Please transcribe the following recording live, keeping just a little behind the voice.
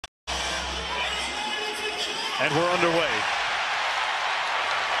And we're underway.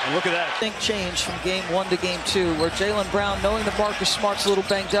 And look at that. I think changed from game 1 to game 2, where Jaylen Brown, knowing that Marcus Smart's a little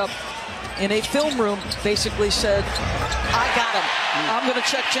banged up, in a film room basically said, I got him. I'm going to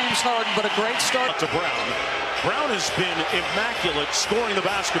check James Harden, but a great start. To Brown. Brown has been immaculate scoring the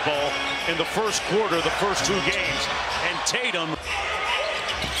basketball in the first quarter, the first 2 games. And Tatum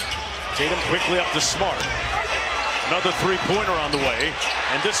quickly up to Smart. Another three-pointer on the way,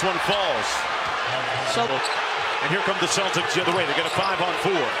 and this one falls. And here come the Celtics the other way. They get a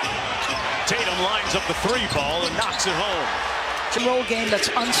 5-on-4. Tatum lines up the 3-ball and knocks it home. It's a roll game that's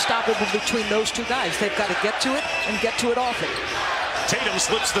unstoppable between those 2 guys. They've got to get to it and get to it often. Tatum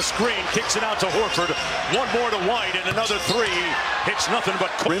slips the screen, kicks it out to Horford. One more to White, and another 3. Hits nothing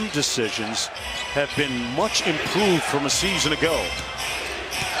but rim decisions have been much improved from a season ago.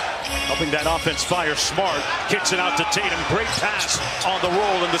 Helping that offense fire. Smart kicks it out to Tatum. Great pass on the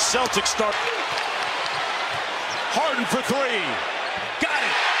roll, and the Celtics start. Harden for 3. Got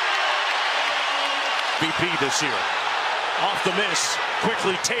it. BP this year. Off the miss.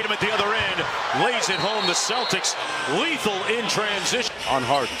 Quickly, Tatum at the other end. Lays it home. The Celtics lethal in transition. On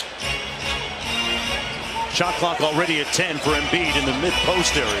Harden. Shot clock already at 10 for Embiid in the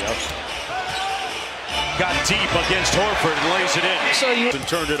mid-post area. Got deep against Horford and lays it in. And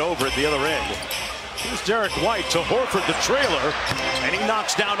turned it over at the other end. Here's Derek White to Horford, the trailer. And he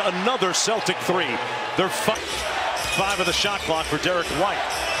knocks down another Celtic 3. They're 5 of the shot clock for Derek White.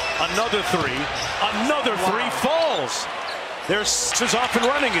 Another 3. Another 3 falls. There's off and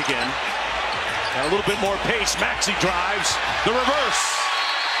running again. And a little bit more pace. Maxey drives. The reverse.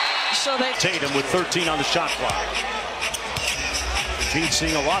 Tatum with 13 on the shot clock. Embiid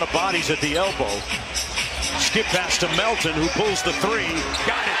seeing a lot of bodies at the elbow. Skip pass to Melton, who pulls the 3.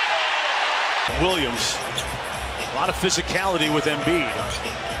 Got it. Williams. A lot of physicality with Embiid.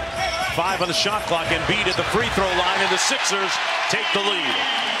 5 on the shot clock. Embiid at the free throw line, and the Sixers take the lead.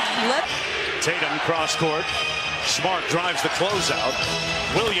 Tatum cross court. Smart drives the closeout.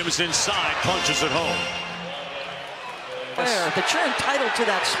 Williams inside, punches it home. That you're entitled to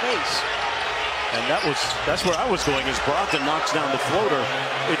that space. And that's where I was going as Brogdon knocks down the floater.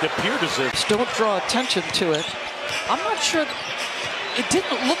 It appeared as if. Don't draw attention to it. I'm not sure. It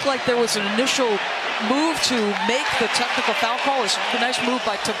didn't look like there was an initial move to make the technical foul call. It's a nice move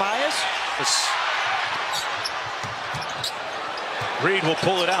by Tobias. Reed will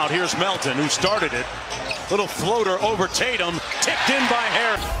pull it out. Here's Melton, who started it. Little floater over Tatum. Tipped in by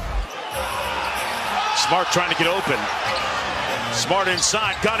Harris. Smart trying to get open. Smart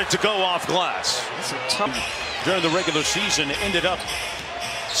inside, got it to go off glass. During the regular season, ended up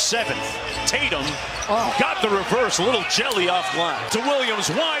 7th. Tatum got the reverse, a little jelly off glass. To Williams,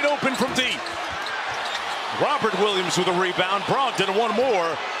 wide open from deep. Robert Williams with a rebound. Brogdon, one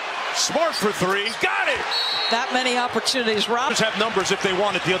more. Smart for 3, got it. That many opportunities. Robbers have numbers if they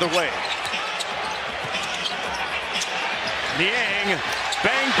want it the other way. Niang,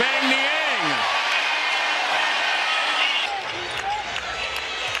 bang, bang, Niang.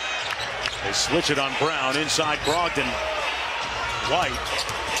 They switch it on Brown, inside Brogdon. White.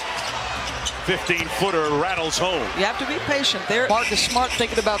 15-footer rattles home. You have to be patient there. Marcus Smart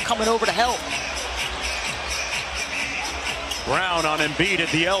thinking about coming over to help. Brown on Embiid at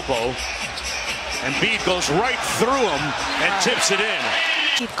the elbow. Embiid goes right through him and tips it in.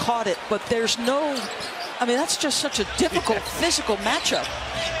 He caught it, but there's no... I mean, that's just such a difficult physical matchup.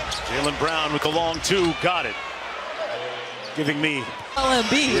 Jaylen Brown with the long 2, got it. Giving me...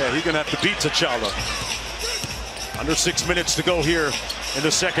 Embiid. Yeah, he's going to have to beat T'Challa. Under 6 minutes to go here in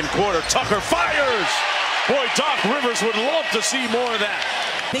the second quarter. Tucker fires! Boy, Doc Rivers would love to see more of that.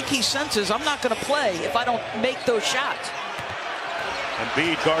 I think he senses I'm not going to play if I don't make those shots.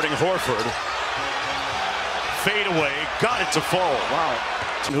 Embiid guarding Horford. Fade away, got it to fall. Wow.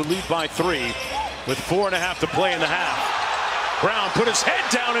 Who lead by 3 with 4.5 to play in the half. Brown put his head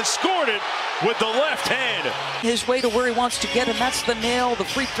down and scored it with the left hand. His way to where he wants to get him, that's the nail, the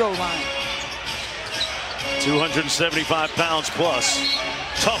free throw line. 275 pounds plus.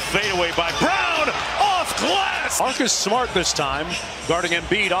 Tough fadeaway by Brown, off glass. Marcus Smart this time, guarding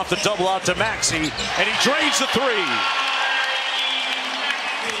Embiid off the double out to Maxey, and he drains the 3.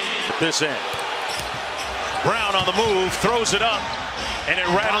 This end. Brown on the move, throws it up, and it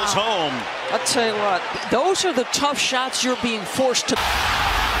rattles home. I'll tell you what, those are the tough shots you're being forced to.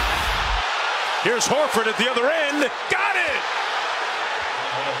 Here's Horford at the other end, got it!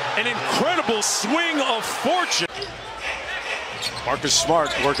 An incredible swing of fortune. Marcus Smart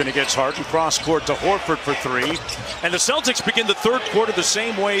working against Harden, cross court to Horford for 3. And the Celtics begin the third quarter the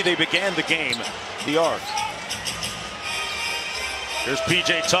same way they began the game, the arc. Here's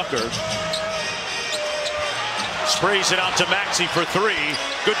P.J. Tucker. Sprays it out to Maxey for three.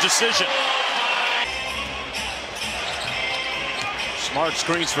 Good decision. Smart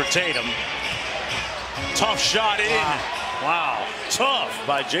screens for Tatum. Tough shot in. Wow. Tough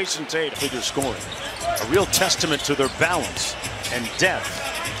by Jason Tatum. Figure scoring. A real testament to their balance and depth.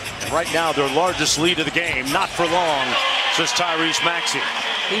 And right now, their largest lead of the game. Not for long, says Tyrese Maxey.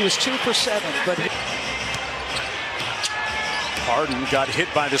 He was 2 for 7, but Harden got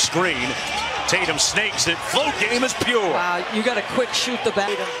hit by the screen. Tatum snakes it. Float game is pure. Wow, you got to quick shoot the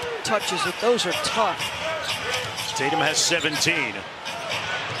back. Touches it. Those are tough. Tatum has 17.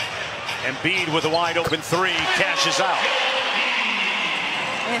 Embiid with a wide open three, cashes out.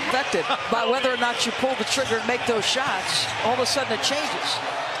 Affected by whether or not you pull the trigger and make those shots. All of a sudden it changes.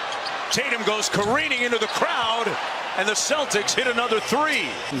 Tatum goes careening into the crowd, and the Celtics hit another three.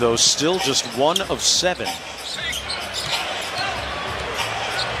 Though still just 1 of 7.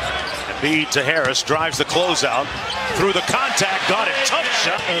 Embiid to Harris, drives the closeout. Through the contact, got it. Tough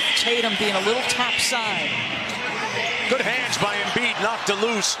shot. Tatum being a little topside. Good hands by Embiid, knocked it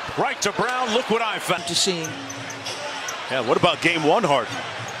loose. Right to Brown, look what I found. To see. Yeah, what about game 1, Harden?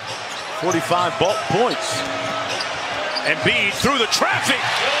 45 points. Embiid through the traffic.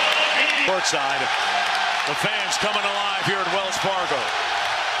 Courtside. The fans coming alive here at Wells Fargo.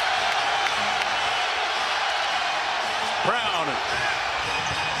 Brown.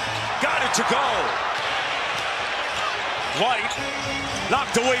 Got it to go. White.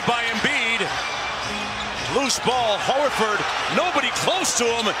 Knocked away by Embiid. Loose ball, Horford, nobody close to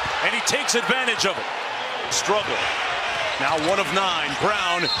him, and he takes advantage of it. Struggle. Now 1 of 9.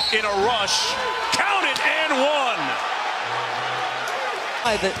 Brown in a rush. Count it and 1.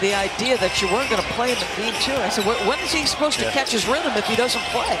 The idea that you weren't going to play him in game 2. I said, when is he supposed to catch his rhythm if he doesn't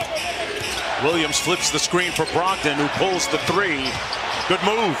play? Williams flips the screen for Brogdon, who pulls the three. Good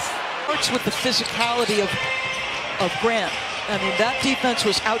move. Starts with the physicality of Grant. I mean, that defense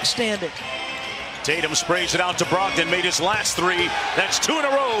was outstanding. Tatum sprays it out to Brogdon, made his last three. That's 2 in a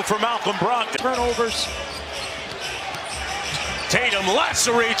row for Malcolm Brogdon. Turnovers. Tatum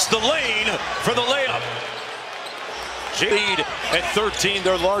lacerates the lane for the layup. Lead at 13,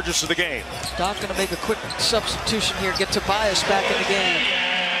 their largest of the game. Doc going to make a quick substitution here, get Tobias back in the game.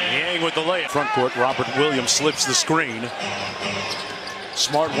 Yang with the layup. Front court, Robert Williams slips the screen.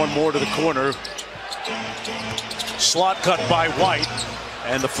 Smart one more to the corner. Slot cut by White.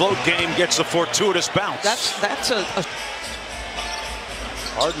 And the float game gets a fortuitous bounce. That's a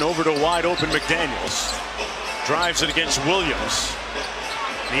Harden over to wide open McDaniels. Drives it against Williams.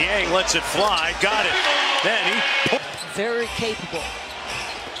 Niang lets it fly. Got it. Then he... Very capable.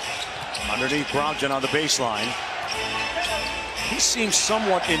 Underneath Brogdon on the baseline. He seems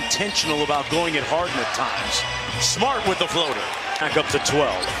somewhat intentional about going at Harden at times. Smart with the floater. Back up to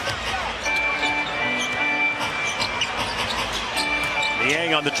 12.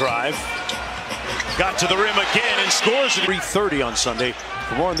 Niang on the drive. Got to the rim again and scores at 3:30 on Sunday.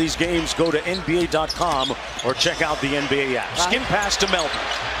 For more on these games, go to NBA.com or check out the NBA app. Skim pass to Melton.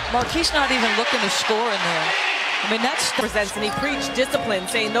 Mark, he's not even looking to score in there. I mean, that's presents, and he preached discipline,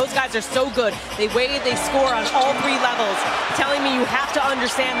 saying those guys are so good. They waited, they score on all 3 levels, telling me you have to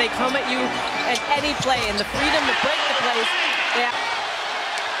understand they come at you at any play, and the freedom to break the plays.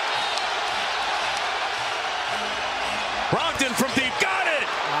 Brogdon from deep, got it!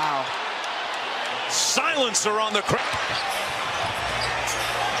 wow. Silencer on the crowd.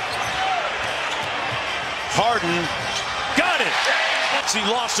 Harden got it. He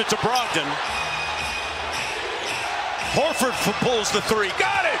lost it to Brogdon. Horford pulls the three.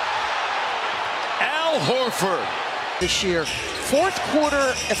 Got it. Al Horford. This year, 4th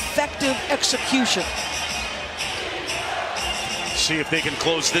quarter effective execution. See if they can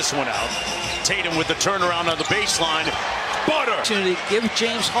close this one out. Tatum with the turnaround on the baseline. Butter. Opportunity to give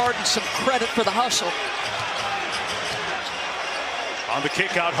James Harden some credit for the hustle. On the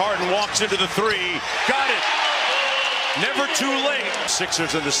kick out, Harden walks into the three. Got it. Never too late.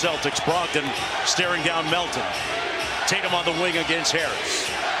 Sixers and the Celtics. Brogdon staring down Melton. Tatum on the wing against Harris.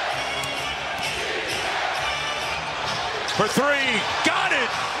 For three. Got it.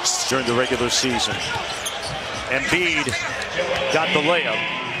 During the regular season. Embiid got the layup.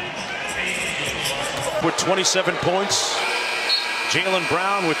 With 27 points. Jaylen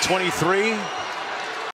Brown with 23.